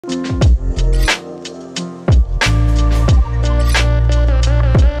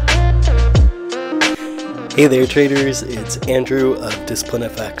Hey there traders, it's Andrew of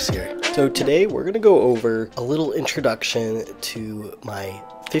DisciplineFX here. So today we're going to go over a little introduction to my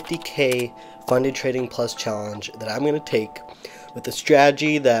 50K Funded Trading Plus challenge that I'm going to take with a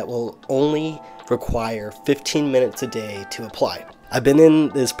strategy that will only require 15 minutes a day to apply. I've been in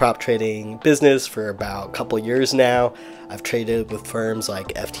this prop trading business for about a couple years now. I've traded with firms like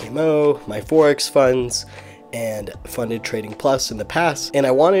FTMO, my Forex funds, and Funded Trading Plus in the past, and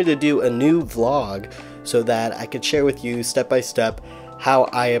I wanted to do a new vlog so that I could share with you step by step how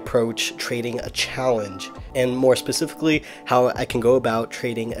I approach trading a challenge, and more specifically how I can go about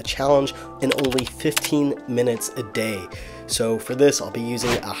trading a challenge in only 15 minutes a day. So for this I'll be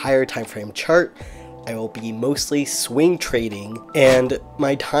using a higher time frame chart. I will be mostly swing trading, and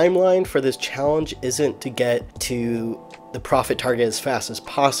my timeline for this challenge isn't to get to the profit target as fast as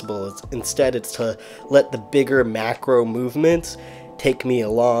possible. Instead it's to let the bigger macro movements take me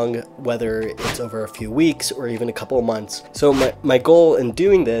along, whether it's over a few weeks or even a couple of months. So my goal in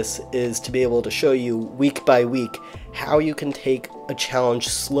doing this is to be able to show you week by week how you can take a challenge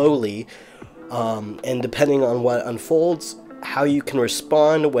slowly, and depending on what unfolds, how you can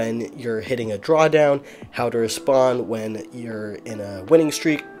respond when you're hitting a drawdown, how to respond when you're in a winning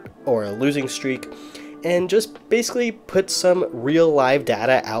streak or a losing streak, and just basically put some real live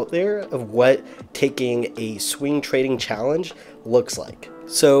data out there of what taking a swing trading challenge looks like.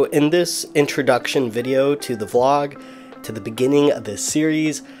 So in this introduction video to the vlog, to the beginning of this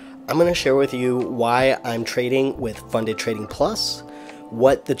series, I'm going to share with you why I'm trading with Funded Trading Plus,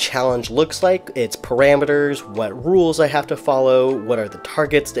 what the challenge looks like, its parameters, what rules I have to follow, what are the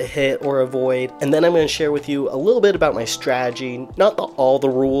targets to hit or avoid, and then I'm going to share with you a little bit about my strategy, not all the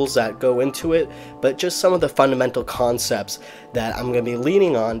rules that go into it, but just some of the fundamental concepts that I'm going to be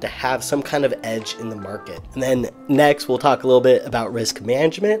leaning on to have some kind of edge in the market. And then next we'll talk a little bit about risk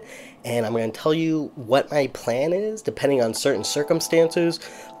management, and I'm going to tell you what my plan is depending on certain circumstances,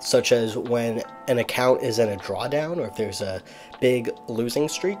 such as when an account is in a drawdown or if there's a big losing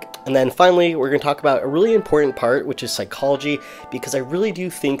streak. And then finally, we're going to talk about a really important part, which is psychology, because I really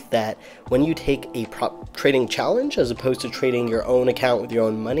do think that when you take a prop trading challenge as opposed to trading your own account with your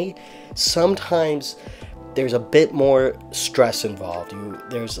own money, sometimes there's a bit more stress involved.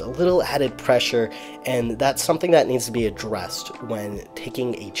 There's a little added pressure, and that's something that needs to be addressed when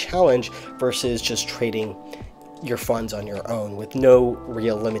taking a challenge versus just trading your funds on your own with no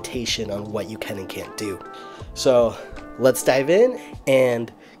real limitation on what you can and can't do. So let's dive in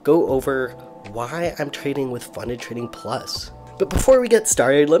and go over why I'm trading with Funded Trading Plus. But before we get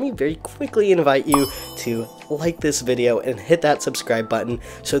started, let me very quickly invite you to like this video and hit that subscribe button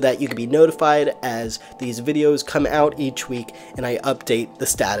so that you can be notified as these videos come out each week and I update the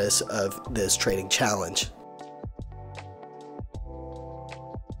status of this trading challenge.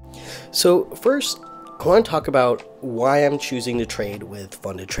 So first, I want to talk about why I'm choosing to trade with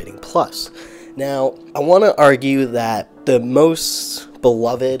Funded Trading Plus. Now, I want to argue that the most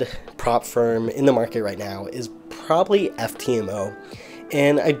beloved prop firm in the market right now is probably FTMO,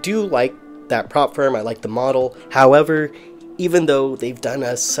 and I do like that prop firm. I like the model. However, even though they've done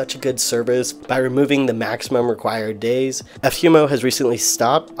us such a good service by removing the maximum required days, FTMO has recently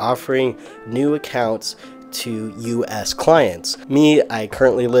stopped offering new accounts to US clients. Me, I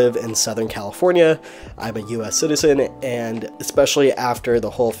currently live in Southern California. I'm a US citizen, and especially after the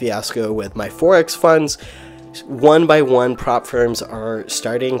whole fiasco with my Forex funds, one by one prop firms are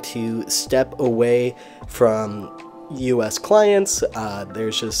starting to step away from US clients.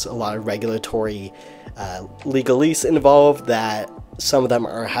 There's just a lot of regulatory legalese involved that some of them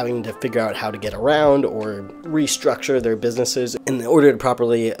are having to figure out how to get around or restructure their businesses in order to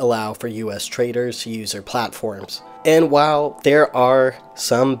properly allow for US traders to use their platforms. And while there are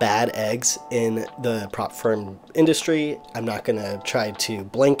some bad eggs in the prop firm industry, I'm not going to try to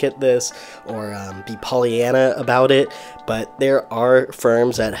blanket this or be Pollyanna about it, but there are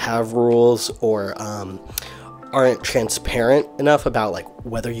firms that have rules or aren't transparent enough about like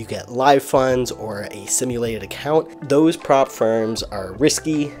whether you get live funds or a simulated account. Those prop firms are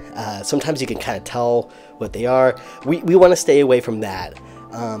risky. Sometimes you can kind of tell what they are. We want to stay away from that.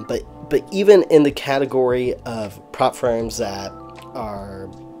 But even in the category of prop firms that are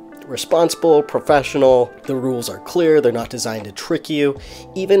responsible, professional, the rules are clear, they're not designed to trick you.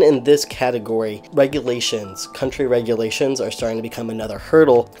 Even in this category, regulations, country regulations are starting to become another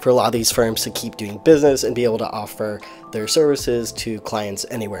hurdle for a lot of these firms to keep doing business and be able to offer their services to clients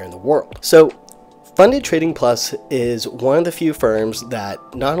anywhere in the world. So Funded Trading Plus is one of the few firms that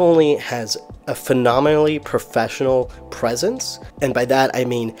not only has a phenomenally professional presence, and by that I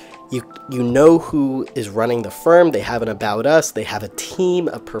mean You know who is running the firm. They have an about us. They have a team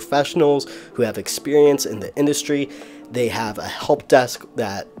of professionals who have experience in the industry. They have a help desk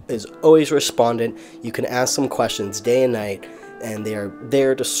that is always respondent. You can ask them questions day and night, and they are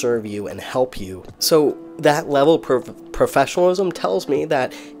there to serve you and help you. So that level of professionalism tells me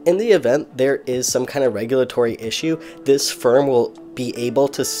that in the event there is some kind of regulatory issue, this firm will be able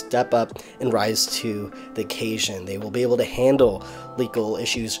to step up and rise to the occasion. They will be able to handle legal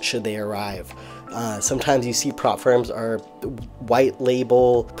issues should they arrive. Sometimes you see prop firms are white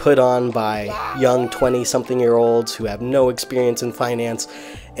label put on by young 20-something-year-olds who have no experience in finance,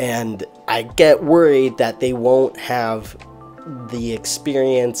 and I get worried that they won't have the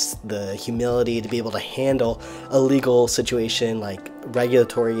experience, the humility to be able to handle a legal situation like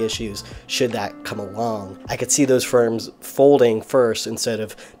regulatory issues should that come along. I could see those firms folding first instead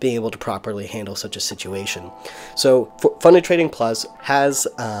of being able to properly handle such a situation. So Funded Trading Plus has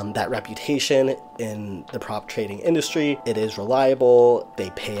that reputation in the prop trading industry. It is reliable.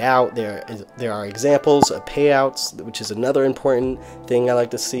 They pay out. There are examples of payouts, which is another important thing I like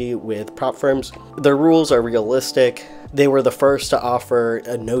to see with prop firms. Their rules are realistic. They were the first to offer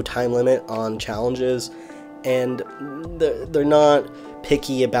a no time limit on challenges, and they're not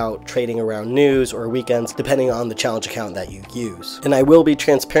picky about trading around news or weekends depending on the challenge account that you use. And I will be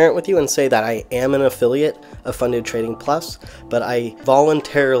transparent with you and say that I am an affiliate of Funded Trading Plus, but I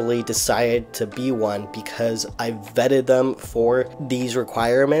voluntarily decided to be one because I vetted them for these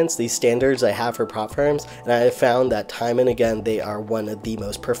requirements, these standards I have for prop firms, and I have found that time and again they are one of the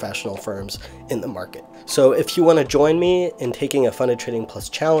most professional firms in the market. So if you want to join me in taking a Funded Trading Plus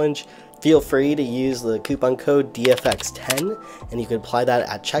challenge, feel free to use the coupon code DFX10, and you can apply that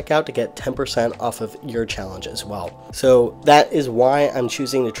at checkout to get 10% off of your challenge as well. So that is why I'm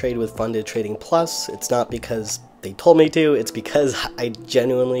choosing to trade with Funded Trading Plus. It's not because they told me to, it's because I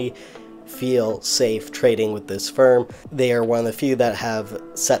genuinely feel safe trading with this firm. They are one of the few that have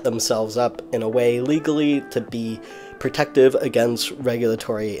set themselves up in a way legally to be protective against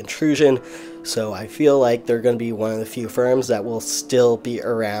regulatory intrusion. So I feel like they're going to be one of the few firms that will still be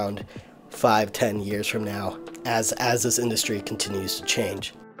around 5-10 years from now as this industry continues to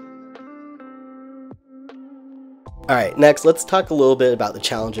change. Alright, next let's talk a little bit about the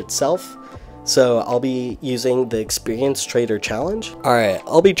challenge itself. So I'll be using the Experienced Trader Challenge. Alright,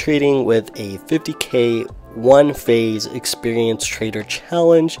 I'll be trading with a 50K one-phase Experienced Trader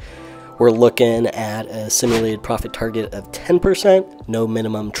Challenge. We're looking at a simulated profit target of 10%, no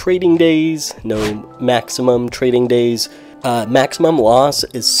minimum trading days, no maximum trading days. Maximum loss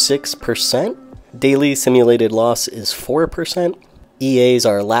is 6%. Daily simulated loss is 4%. EAs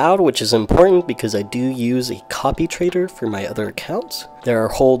are allowed, which is important because I do use a copy trader for my other accounts. There are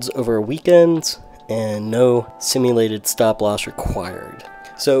holds over weekends and no simulated stop loss required.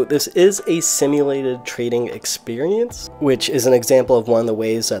 So this is a simulated trading experience, which is an example of one of the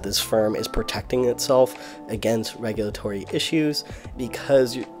ways that this firm is protecting itself against regulatory issues.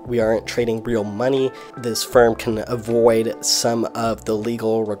 Because we aren't trading real money, this firm can avoid some of the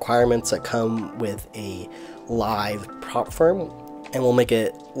legal requirements that come with a live prop firm, and will make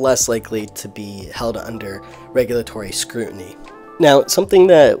it less likely to be held under regulatory scrutiny. Now, something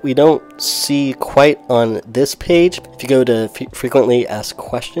that we don't see quite on this page, if you go to frequently asked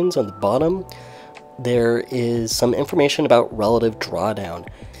questions on the bottom, there is some information about relative drawdown.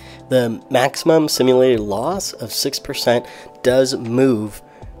 The maximum simulated loss of 6% does move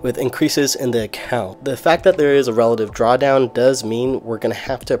with increases in the account. The fact that there is a relative drawdown does mean we're going to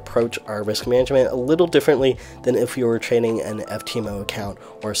have to approach our risk management a little differently than if we were trading an FTMO account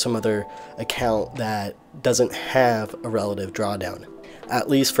or some other account that doesn't have a relative drawdown. At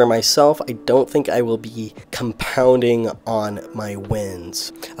least for myself, I don't think I will be compounding on my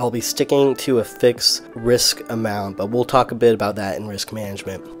wins. I'll be sticking to a fixed risk amount, but we'll talk a bit about that in risk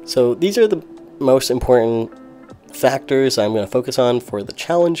management. So these are the most important factors I'm going to focus on for the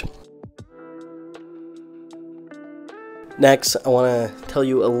challenge. Next, I want to tell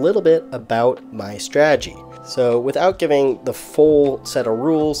you a little bit about my strategy. So without giving the full set of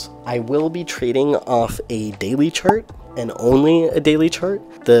rules, I will be trading off a daily chart and only a daily chart.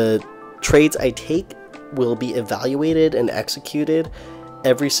 The trades I take will be evaluated and executed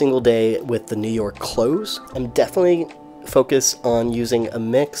every single day with the New York close. I'm definitely focus on using a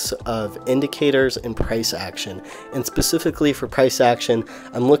mix of indicators and price action, and specifically for price action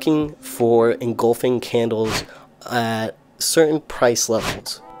I'm looking for engulfing candles at certain price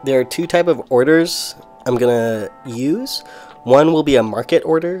levels. There are two types of orders I'm gonna use. One will be a market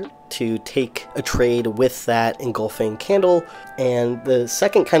order to take a trade with that engulfing candle. And the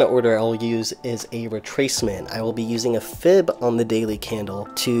second kind of order I'll use is a retracement. I will be using a fib on the daily candle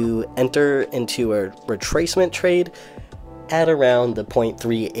to enter into a retracement trade at around the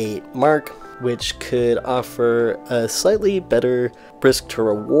 0.38 mark, which could offer a slightly better risk to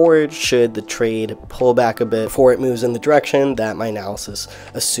reward should the trade pull back a bit before it moves in the direction that my analysis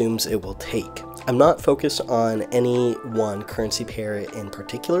assumes it will take. I'm not focused on any one currency pair in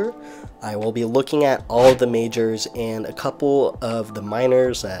particular. I will be looking at all of the majors and a couple of the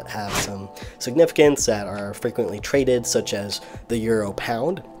minors that have some significance that are frequently traded, such as the Euro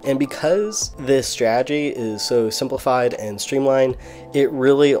Pound. And because this strategy is so simplified and streamlined, it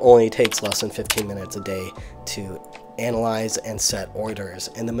really only takes less than 15 minutes a day to analyze and set orders.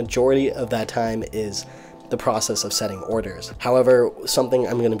 And the majority of that time is the process of setting orders. However, something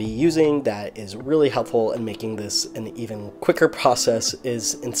I'm going to be using that is really helpful in making this an even quicker process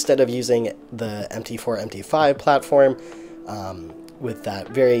is, instead of using the MT4, MT5 platform with that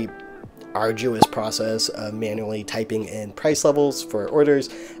very arduous process of manually typing in price levels for orders,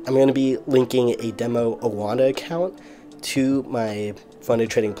 I'm going to be linking a demo Oanda account to my Funded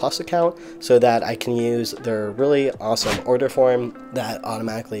Trading Plus account so that I can use their really awesome order form that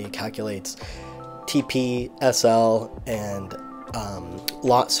automatically calculates TP, SL, and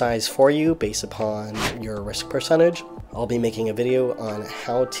lot size for you based upon your risk percentage. I'll be making a video on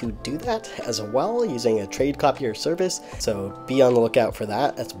how to do that as well using a trade copier service, so be on the lookout for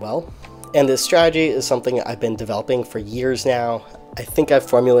that as well. And this strategy is something I've been developing for years now. I think I've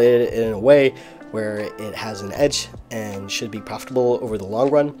formulated it in a way where it has an edge and should be profitable over the long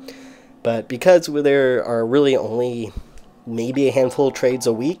run. But because there are really only maybe a handful of trades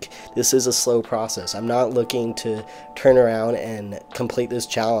a week, this is a slow process. I'm not looking to turn around and complete this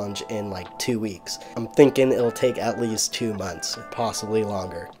challenge in like 2 weeks. I'm thinking it'll take at least 2 months, possibly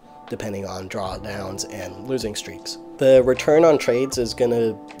longer, depending on drawdowns and losing streaks. The return on trades is going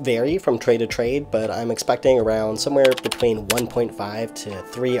to vary from trade to trade, but I'm expecting around somewhere between 1.5 to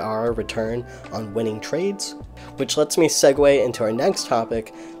 3R return on winning trades, which lets me segue into our next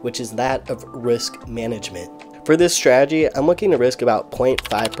topic, which is that of risk management. For this strategy, I'm looking to risk about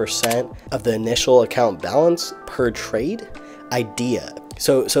 0.5% of the initial account balance per trade idea.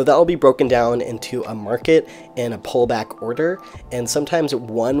 So that will be broken down into a market and a pullback order, and sometimes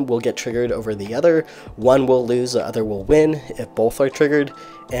one will get triggered over the other, one will lose, the other will win if both are triggered,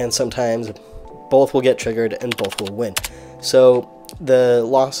 and sometimes both will get triggered and both will win. So the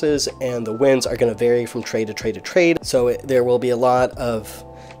losses and the wins are going to vary from trade to trade to trade, so there will be a lot of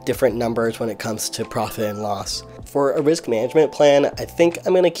different numbers when it comes to profit and loss. For a risk management plan, I think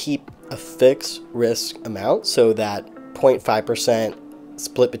I'm going to keep a fixed risk amount, so that 0.5%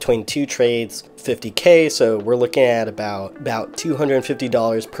 split between 2 trades, 50K, so we're looking at about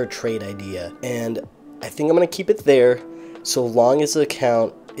 $250 per trade idea. And I think I'm going to keep it there so long as the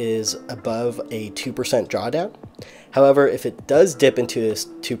account is above a 2% drawdown. However, if it does dip into this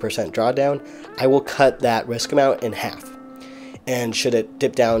 2% drawdown, I will cut that risk amount in half. And should it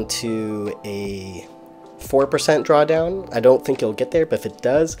dip down to a 4% drawdown, I don't think it'll get there, but if it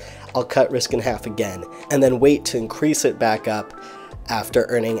does, I'll cut risk in half again, and then wait to increase it back up after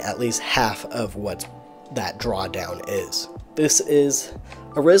earning at least half of what that drawdown is. This is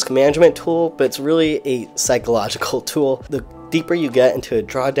a risk management tool, but it's really a psychological tool. The deeper you get into a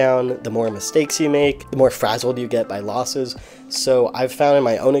drawdown, the more mistakes you make, the more frazzled you get by losses. So I've found in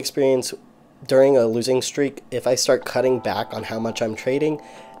my own experience, during a losing streak, if I start cutting back on how much I'm trading,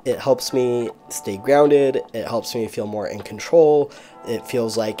 it helps me stay grounded, it helps me feel more in control. It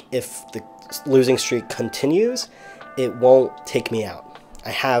feels like if the losing streak continues, it won't take me out. I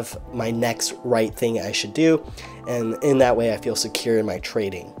have my next right thing I should do, and in that way I feel secure in my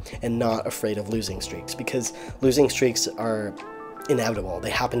trading and not afraid of losing streaks, because losing streaks are inevitable. They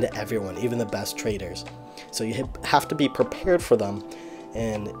happen to everyone, even the best traders. So you have to be prepared for them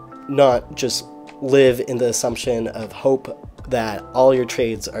and not just live in the assumption of hope that all your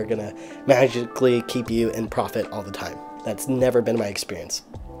trades are gonna magically keep you in profit all the time. That's never been my experience.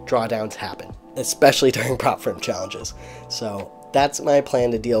 Drawdowns happen, especially during prop firm challenges. So that's my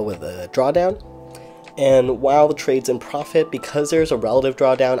plan to deal with a drawdown. And while the trade's in profit, because there's a relative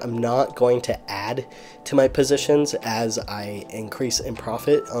drawdown, I'm not going to add to my positions as I increase in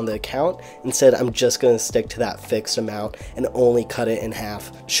profit on the account. Instead, I'm just going to stick to that fixed amount and only cut it in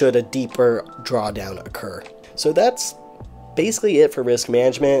half should a deeper drawdown occur. So that's basically it for risk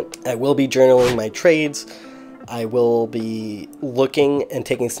management. I will be journaling my trades. I will be looking and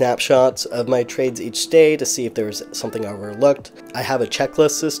taking snapshots of my trades each day to see if there's something overlooked. I have a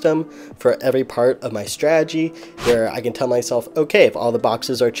checklist system for every part of my strategy where I can tell myself, okay, if all the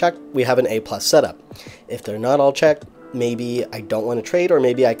boxes are checked, we have an A+ setup. If they're not all checked, maybe I don't want to trade, or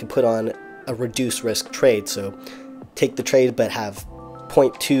maybe I could put on a reduced risk trade. So take the trade but have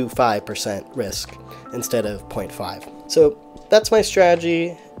 0.25% risk instead of 0.5. So that's my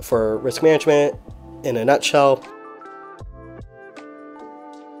strategy for risk management in a nutshell.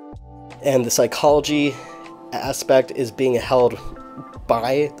 And the psychology aspect is being held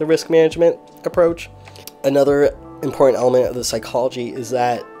by the risk management approach. Another important element of the psychology is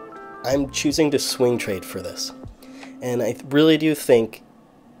that I'm choosing to swing trade for this. And I really do think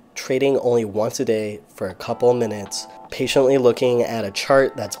trading only once a day for a couple minutes, patiently looking at a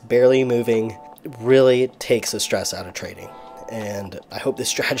chart that's barely moving, really takes the stress out of trading. And I hope this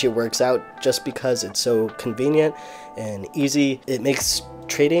strategy works out just because it's so convenient and easy. It makes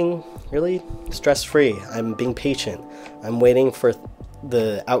trading really stress-free. I'm being patient. I'm waiting for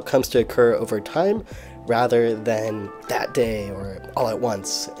the outcomes to occur over time rather than that day or all at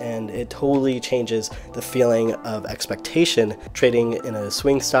once. And it totally changes the feeling of expectation trading in a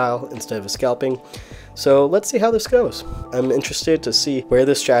swing style instead of scalping. So let's see how this goes. I'm interested to see where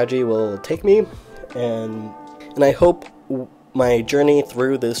this strategy will take me, and I hope my journey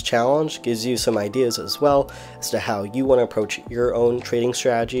through this challenge gives you some ideas as well as to how you want to approach your own trading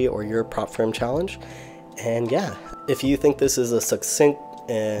strategy or your prop firm challenge. And yeah, if you think this is a succinct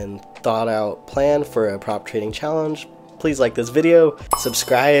and thought out plan for a prop trading challenge, please like this video,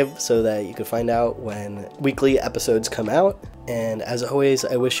 subscribe so that you can find out when weekly episodes come out. And as always,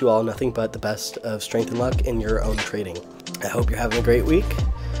 I wish you all nothing but the best of strength and luck in your own trading. I hope you're having a great week.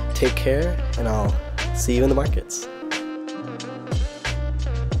 Take care, and I'll see you in the markets.